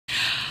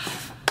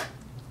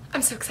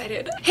I'm so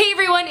excited. Hey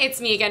everyone,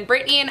 it's me again,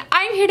 Brittany, and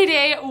I'm here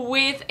today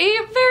with a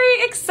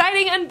very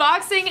exciting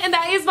unboxing, and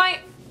that is my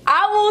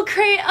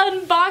Owlcrate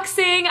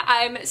unboxing.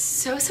 I'm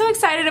so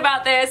excited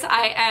about this.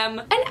 I am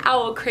an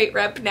Owlcrate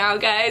rep now,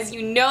 guys.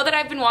 You know that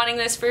I've been wanting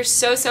this for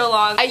so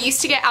long. I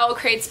used to get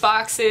Owlcrate's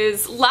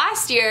boxes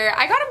last year.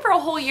 I got them for a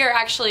whole year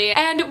actually,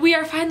 and we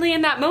are finally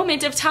in that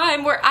moment of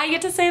time where I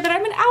get to say that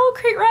I'm an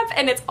Owlcrate rep,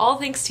 and it's all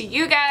thanks to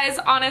you guys,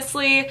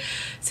 honestly.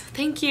 So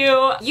thank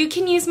you. You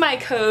can use my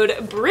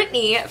code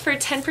Brittany for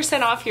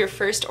 10% off your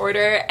first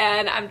order,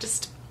 and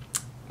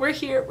we're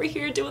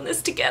here doing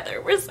this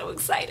together. We're so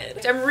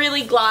excited. I'm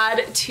really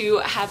glad to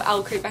have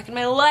Owlcrate back in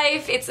my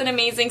life. It's an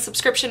amazing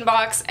subscription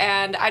box,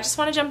 and I just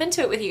want to jump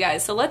into it with you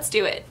guys, so let's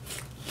do it.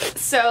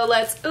 So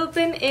let's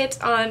open it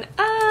on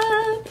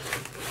up.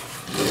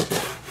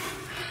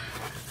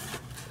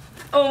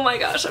 Oh my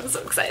gosh, I'm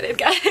so excited,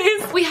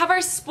 guys. We have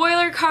our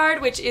spoiler card,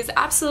 which is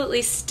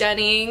absolutely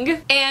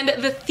stunning. And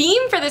the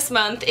theme for this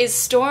month is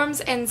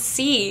Storms and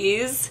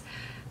Seas.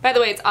 By the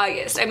way, it's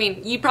August. I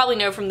mean, you probably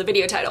know from the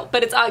video title,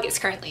 but it's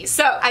August currently.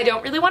 So I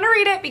don't really want to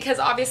read it because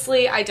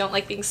obviously I don't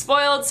like being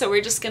spoiled, so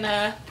we're just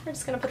gonna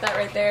put that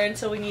right there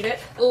until we need it.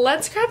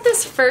 Let's grab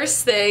this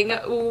first thing,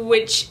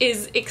 which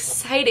is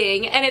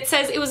exciting, and it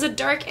says, "It was a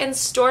dark and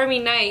stormy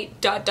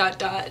night, ...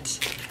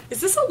 Is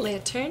this a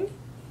lantern?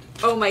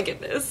 Oh my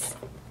goodness.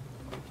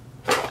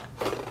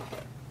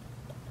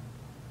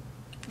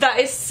 That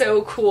is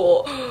so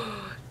cool.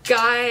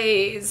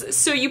 Guys,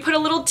 so you put a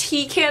little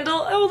tea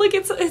candle. Oh look,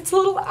 it's a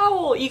little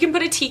owl. You can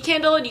put a tea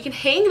candle and you can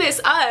hang this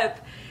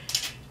up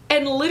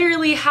and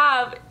literally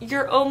have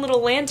your own little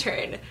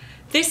lantern.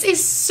 This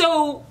is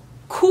so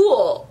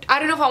cool. I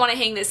don't know if I want to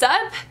hang this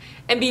up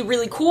and be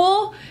really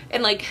cool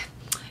and like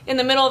in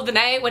the middle of the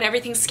night when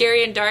everything's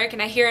scary and dark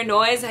and I hear a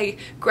noise, I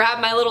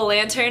grab my little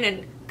lantern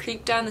and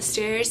creep down the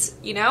stairs,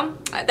 you know?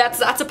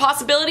 That's a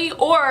possibility,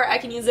 or I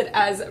can use it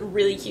as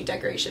really cute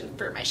decoration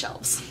for my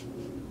shelves.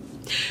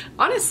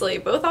 Honestly,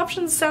 both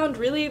options sound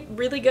really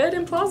good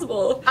and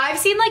plausible. I've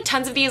seen like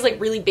tons of these like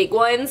really big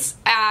ones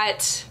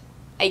at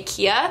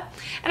IKEA,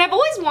 and I've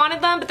always wanted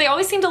them, but they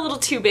always seemed a little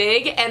too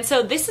big, and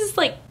so this is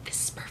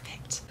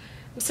perfect.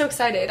 I'm so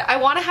excited. I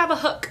want to have a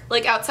hook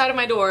like outside of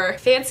my door,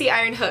 fancy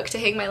iron hook to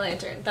hang my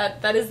lantern.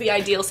 That is the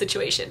ideal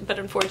situation, but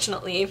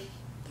unfortunately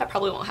that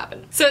probably won't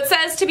happen. So it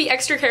says to be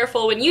extra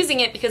careful when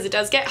using it because it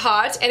does get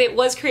hot, and it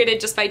was created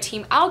just by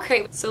Team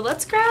Owlcrate. So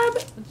let's grab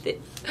this.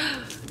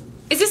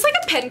 Is this like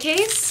a pen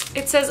case?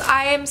 It says,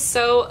 "I am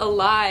so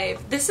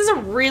alive." This is a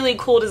really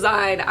cool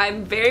design.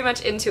 I'm very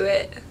much into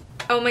it.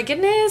 Oh my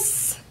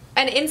goodness.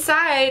 And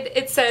inside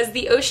it says,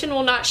 "The ocean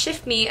will not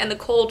shift me and the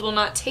cold will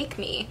not take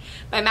me,"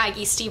 by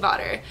Maggie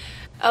Stiefvater.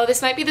 Oh,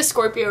 this might be the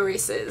Scorpio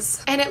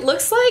Races. And it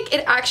looks like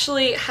it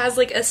actually has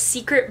like a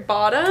secret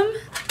bottom.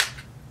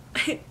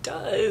 It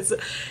does.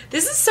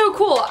 This is so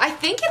cool. I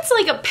think it's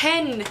like a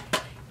pen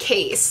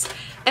case.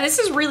 And this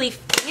is really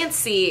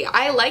fancy.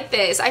 I like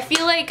this. I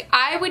feel like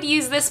I would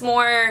use this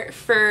more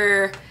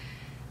for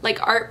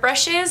like art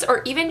brushes,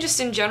 or even just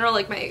in general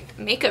like my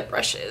makeup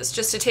brushes,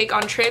 just to take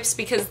on trips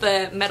because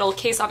the metal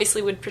case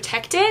obviously would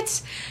protect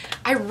it.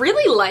 I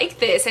really like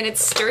this, and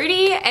it's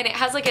sturdy, and it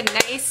has like a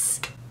nice,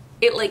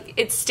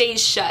 it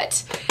stays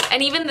shut.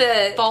 And even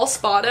the false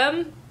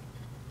bottom,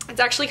 it's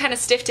actually kind of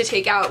stiff to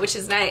take out, which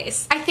is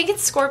nice. I think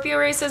it's Scorpio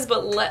Races,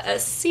 but let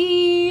us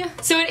see.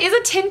 So it is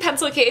a tin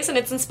pencil case, and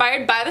it's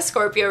inspired by the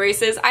Scorpio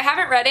Races. I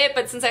haven't read it,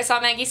 but since I saw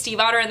Maggie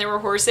Stiefvater and there were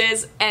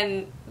horses,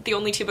 and the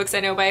only two books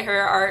I know by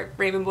her are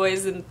Raven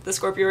Boys and the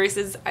Scorpio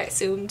Races, I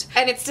assumed.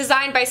 And it's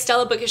designed by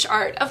Stella Bookish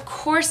Art. Of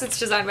course it's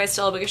designed by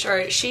Stella Bookish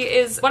Art. She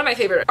is one of my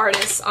favorite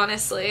artists,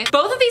 honestly.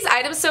 Both of these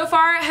items so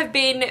far have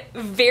been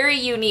very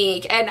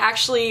unique and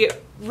actually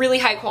really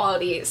high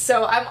quality.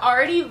 So I'm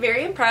already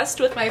very impressed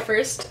with my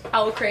first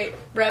Owlcrate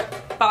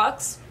rep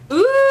box.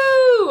 Ooh!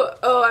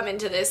 Oh, I'm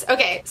into this.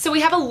 Okay, so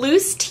we have a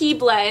loose tea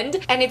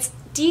blend, and it's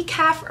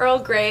decaf Earl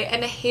Grey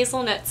and a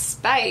hazelnut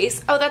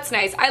spice. Oh, that's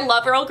nice. I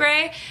love Earl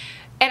Grey,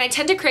 and I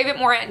tend to crave it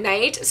more at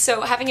night,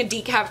 so having a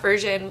decaf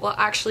version will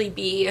actually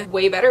be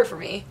way better for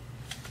me.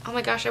 Oh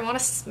my gosh, I want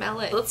to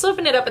smell it. Let's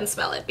open it up and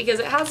smell it, because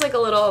it has like a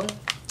little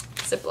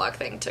Ziploc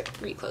thing to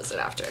reclose it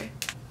after.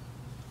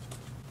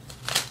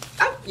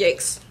 Oh,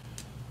 yikes.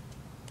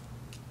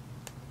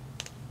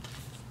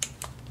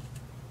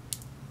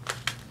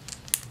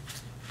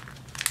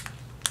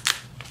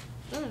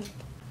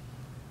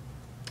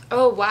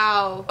 Oh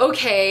wow.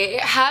 Okay,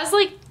 it has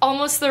like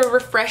almost the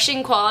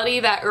refreshing quality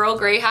that Earl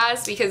Grey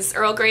has, because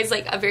Earl Grey is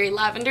like a very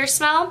lavender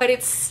smell, but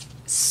it's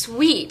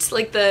sweet.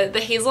 Like the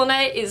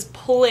hazelnut is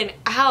pulling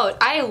out.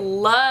 I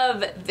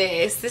love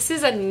this. This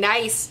is a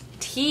nice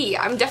tea.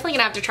 I'm definitely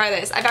gonna have to try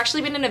this. I've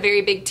actually been in a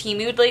very big tea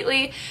mood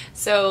lately,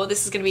 so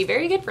this is gonna be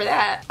very good for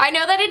that. I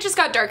know that it just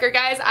got darker,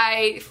 guys.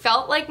 I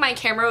felt like my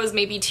camera was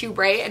maybe too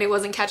bright and it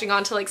wasn't catching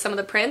on to like some of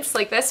the prints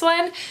like this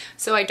one,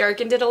 so I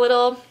darkened it a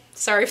little.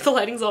 Sorry if the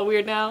lighting's all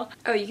weird now.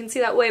 Oh, you can see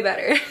that way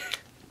better.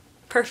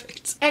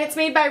 Perfect. And it's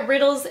made by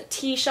Riddle's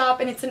Tea Shop,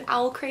 and it's an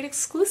Owlcrate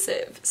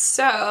exclusive.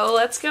 So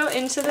let's go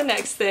into the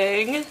next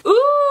thing.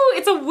 Ooh,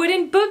 it's a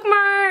wooden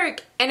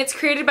bookmark, And it's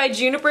created by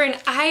Juniper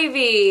and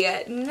Ivy.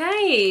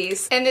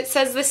 Nice. And it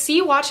says, the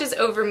sea watches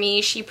over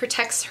me, she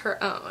protects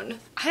her own.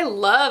 I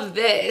love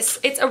this.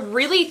 It's a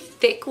really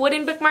thick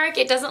wooden bookmark.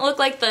 It doesn't look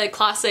like the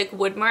classic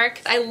wood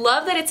mark. I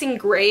love that it's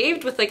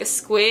engraved with like a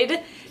squid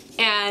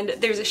and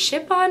there's a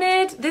ship on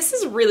it. This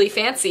is really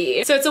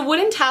fancy. So it's a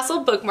wooden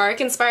tassel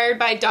bookmark inspired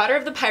by Daughter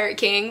of the Pirate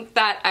King.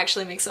 That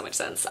actually makes so much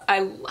sense. I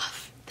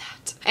love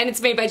that. And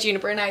it's made by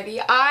Juniper and Ivy.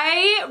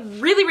 I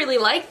really, really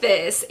like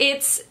this.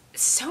 It's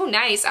so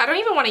nice. I don't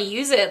even want to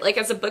use it like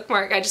as a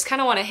bookmark. I just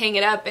kind of want to hang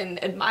it up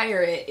and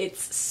admire it.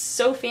 It's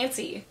so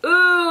fancy.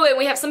 Ooh, and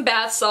we have some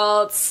bath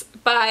salts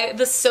by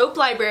the Soap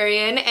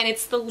Librarian, and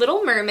it's the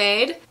Little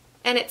Mermaid,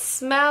 and it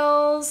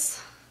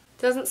smells...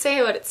 doesn't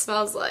say what it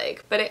smells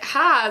like, but it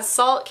has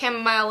salt,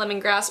 chamomile,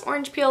 lemongrass,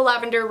 orange peel,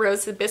 lavender,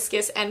 rose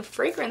hibiscus, and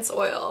fragrance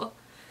oil.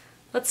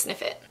 Let's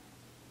sniff it.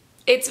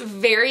 It's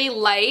very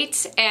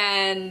light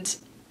and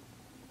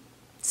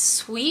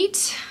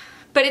sweet,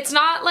 but it's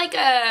not like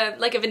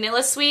a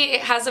vanilla sweet.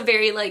 It has a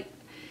very like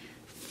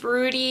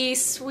fruity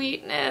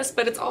sweetness,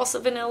 but it's also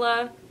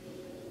vanilla.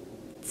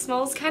 It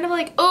smells kind of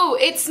like, oh,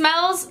 it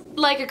smells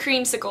like a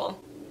creamsicle.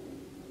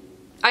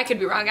 I could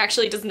be wrong,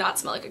 actually it does not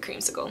smell like a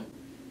creamsicle.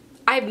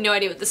 I have no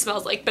idea what this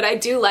smells like, but I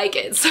do like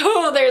it,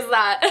 so there's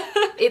that.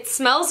 It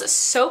smells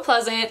so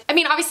pleasant. I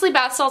mean, obviously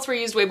bath salts were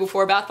used way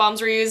before bath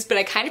bombs were used, but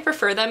I kind of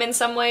prefer them in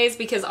some ways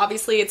because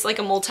obviously it's like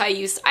a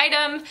multi-use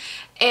item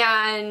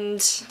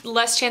and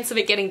less chance of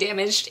it getting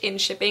damaged in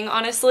shipping,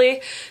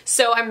 honestly.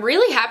 So I'm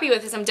really happy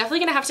with this. I'm definitely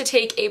gonna have to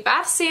take a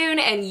bath soon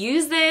and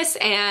use this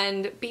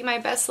and be my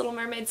best Little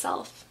Mermaid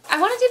self. I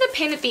want to do the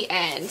pin at the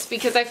end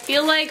because I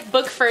feel like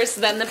book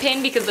first, then the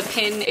pin, because the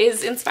pin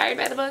is inspired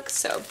by the book,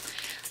 so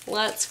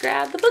let's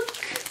grab the book.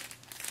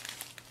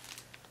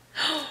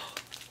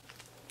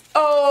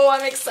 Oh,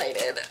 I'm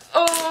excited.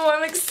 Oh,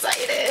 I'm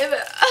excited.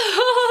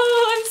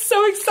 Oh, I'm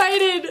so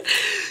excited.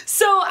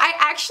 So I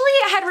actually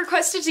had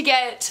requested to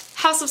get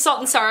House of Salt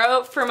and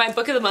Sorrow for my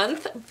book of the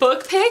month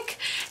book pick,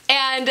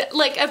 and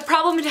like a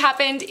problem had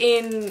happened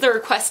in the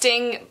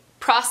requesting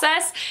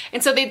process,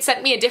 and so they'd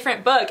sent me a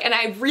different book, and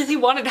I really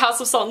wanted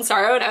House of Salt and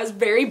Sorrow and I was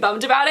very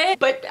bummed about it,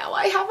 but now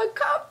I have a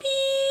copy.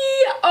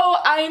 Oh,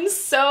 I'm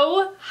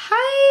so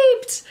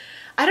hyped.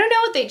 I don't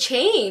know what they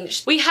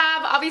changed. We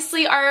have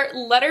obviously our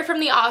letter from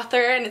the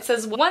author, and it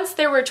says, once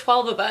there were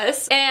 12 of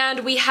us,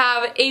 and we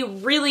have a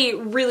really,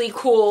 really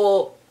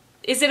cool,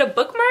 is it a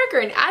bookmark or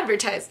an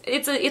advertisement?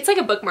 It's like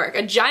a bookmark,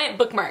 a giant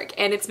bookmark,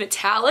 and it's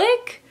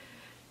metallic,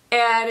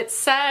 and it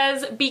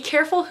says, be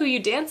careful who you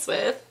dance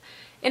with.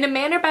 In a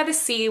manor by the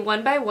sea,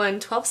 one by one,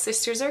 12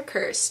 sisters are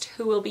cursed.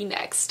 Who will be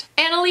next?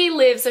 Annalee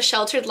lives a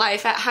sheltered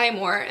life at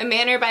Highmoor, a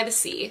manor by the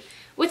sea.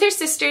 With her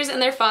sisters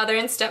and their father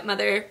and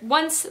stepmother,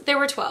 once there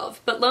were 12,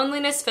 but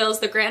loneliness fills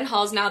the grand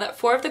halls now that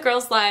 4 of the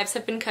girls' lives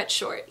have been cut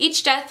short.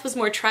 Each death was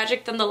more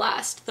tragic than the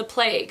last. The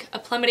plague, a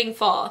plummeting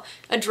fall,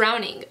 a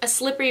drowning, a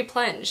slippery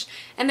plunge,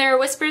 and there are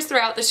whispers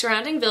throughout the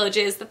surrounding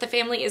villages that the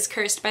family is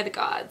cursed by the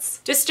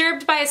gods.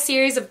 Disturbed by a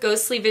series of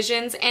ghostly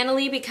visions,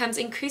 Annalee becomes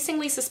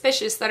increasingly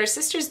suspicious that her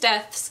sisters'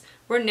 deaths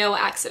were no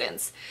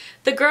accidents.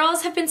 The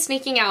girls have been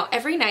sneaking out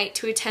every night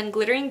to attend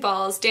glittering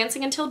balls,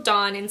 dancing until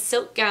dawn in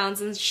silk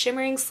gowns and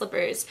shimmering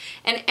slippers,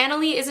 and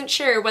Annalee isn't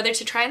sure whether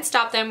to try and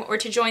stop them or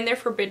to join their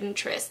forbidden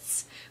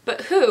trysts.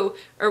 But who,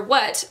 or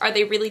what, are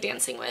they really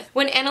dancing with?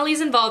 When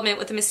Annalee's involvement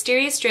with a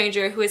mysterious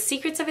stranger who has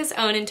secrets of his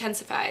own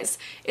intensifies,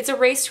 it's a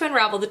race to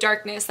unravel the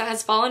darkness that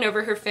has fallen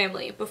over her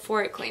family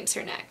before it claims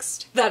her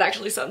next. That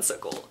actually sounds so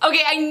cool.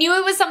 Okay, I knew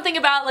it was something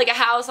about like a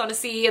house on a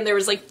sea and there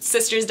was like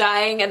sisters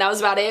dying and that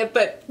was about it,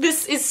 but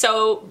this is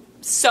so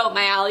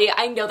my alley.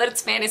 I know that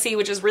it's fantasy,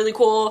 which is really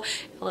cool.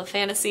 I love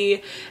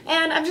fantasy,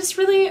 and I'm just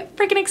really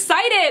freaking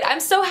excited. I'm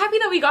so happy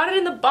that we got it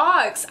in the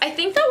box. I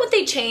think that what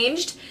they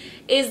changed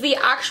is the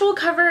actual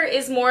cover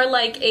is more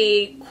like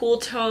a cool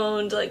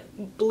toned, like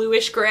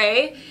bluish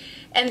gray,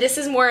 and this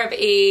is more of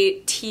a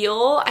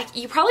teal.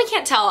 You probably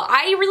can't tell.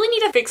 I really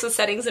need to fix the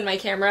settings in my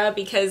camera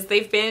because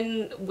they've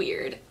been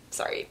weird.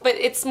 Sorry. But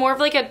it's more of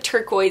like a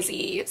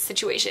turquoisey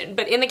situation,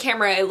 but in the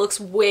camera it looks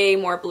way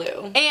more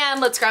blue.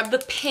 And let's grab the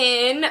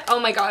pin.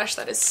 Oh my gosh,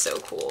 that is so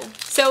cool.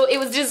 So it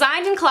was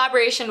designed in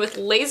collaboration with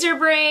Laser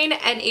Brain,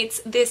 and it's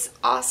this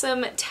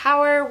awesome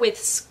tower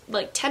with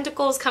like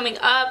tentacles coming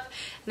up.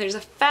 And there's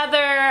a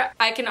feather.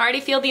 I can already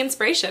feel the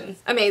inspiration.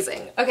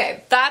 Amazing.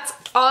 Okay, that's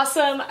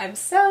awesome. I'm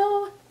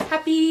so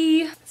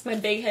happy. It's my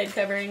big head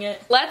covering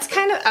it. Let's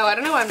kind of, oh, I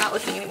don't know why I'm not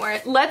looking anymore.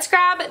 Let's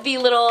grab the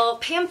little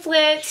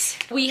pamphlet.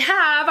 We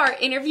have our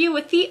interview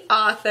with the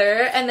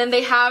author, and then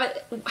they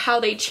have how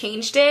they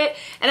changed it.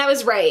 And I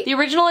was right. The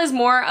original is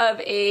more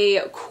of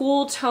a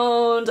cool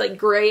toned, like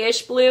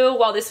grayish blue,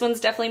 while this one's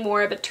definitely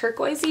more of a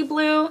turquoisey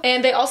blue.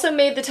 And they also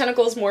made the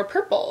tentacles more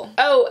purple.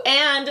 Oh,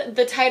 and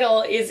the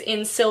title is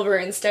in silver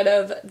instead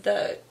of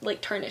the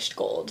like tarnished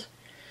gold.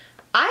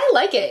 I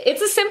like it.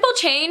 It's a simple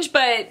change,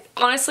 but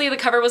honestly the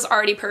cover was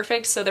already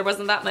perfect, so there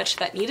wasn't that much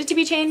that needed to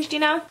be changed, you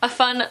know? A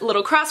fun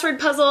little crossword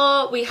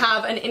puzzle. We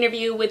have an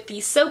interview with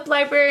the Soap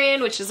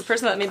Librarian, which is the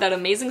person that made that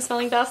amazing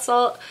smelling bath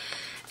salt.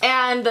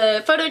 and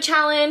the photo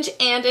challenge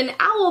and an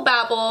owl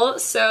babble.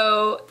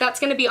 So that's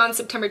gonna be on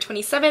September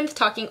 27th,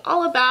 talking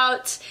all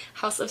about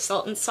House of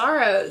Salt and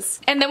Sorrows.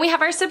 And then we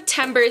have our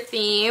September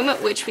theme,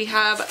 which we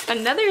have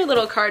another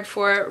little card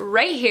for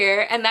right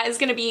here, and that is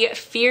gonna be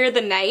Fear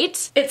the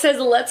Night. It says,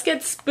 let's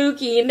get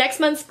spooky. Next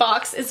month's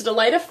box is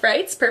Delight of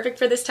Frights, perfect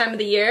for this time of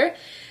the year.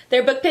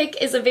 Their book pick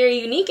is a very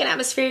unique and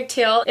atmospheric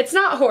tale. It's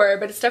not horror,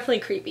 but it's definitely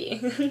creepy.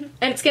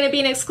 And it's gonna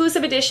be an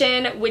exclusive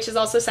edition, which is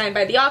also signed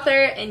by the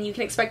author, and you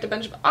can expect a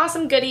bunch of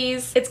awesome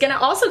goodies. It's gonna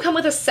also come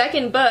with a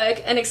second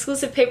book, an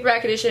exclusive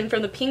paperback edition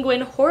from the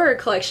Penguin Horror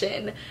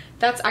Collection.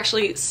 That's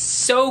actually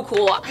so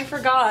cool. I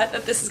forgot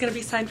that this is gonna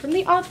be signed from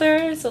the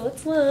author, so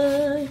let's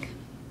look.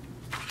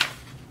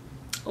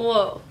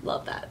 Whoa,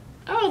 love that.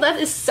 Oh, that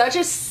is such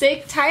a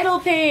sick title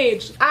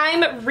page.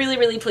 I'm really,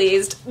 really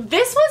pleased.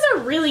 This was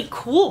a really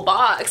cool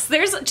box.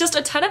 There's just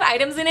a ton of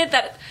items in it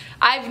that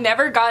I've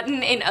never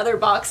gotten in other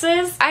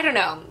boxes. I don't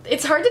know.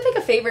 It's hard to pick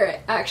a favorite,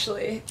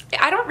 actually.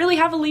 I don't really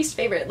have a least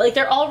favorite. Like,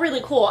 they're all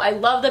really cool. I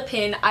love the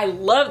pin. I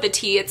love the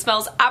tea. It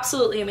smells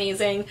absolutely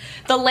amazing.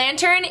 The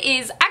lantern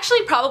is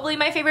actually probably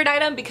my favorite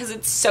item because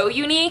it's so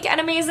unique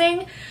and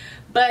amazing.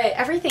 But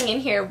everything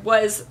in here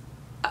was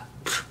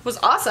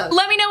awesome.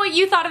 Let me know what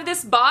you thought of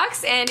this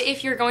box and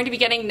if you're going to be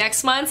getting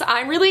next month's.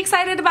 I'm really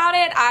excited about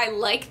it. I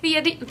like the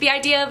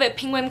idea of a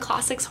Penguin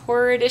Classics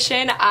Horror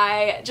Edition.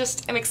 I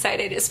just am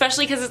excited,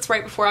 especially because it's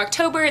right before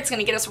October. It's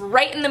gonna get us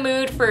right in the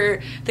mood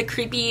for the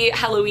creepy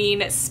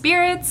Halloween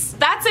spirits.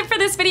 That's it for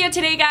this video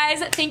today, guys.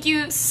 Thank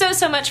you so,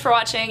 so much for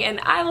watching, and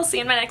I will see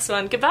you in my next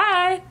one.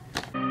 Goodbye!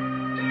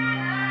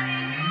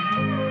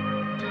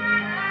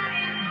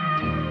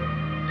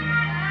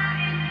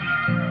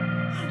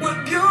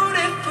 What beauty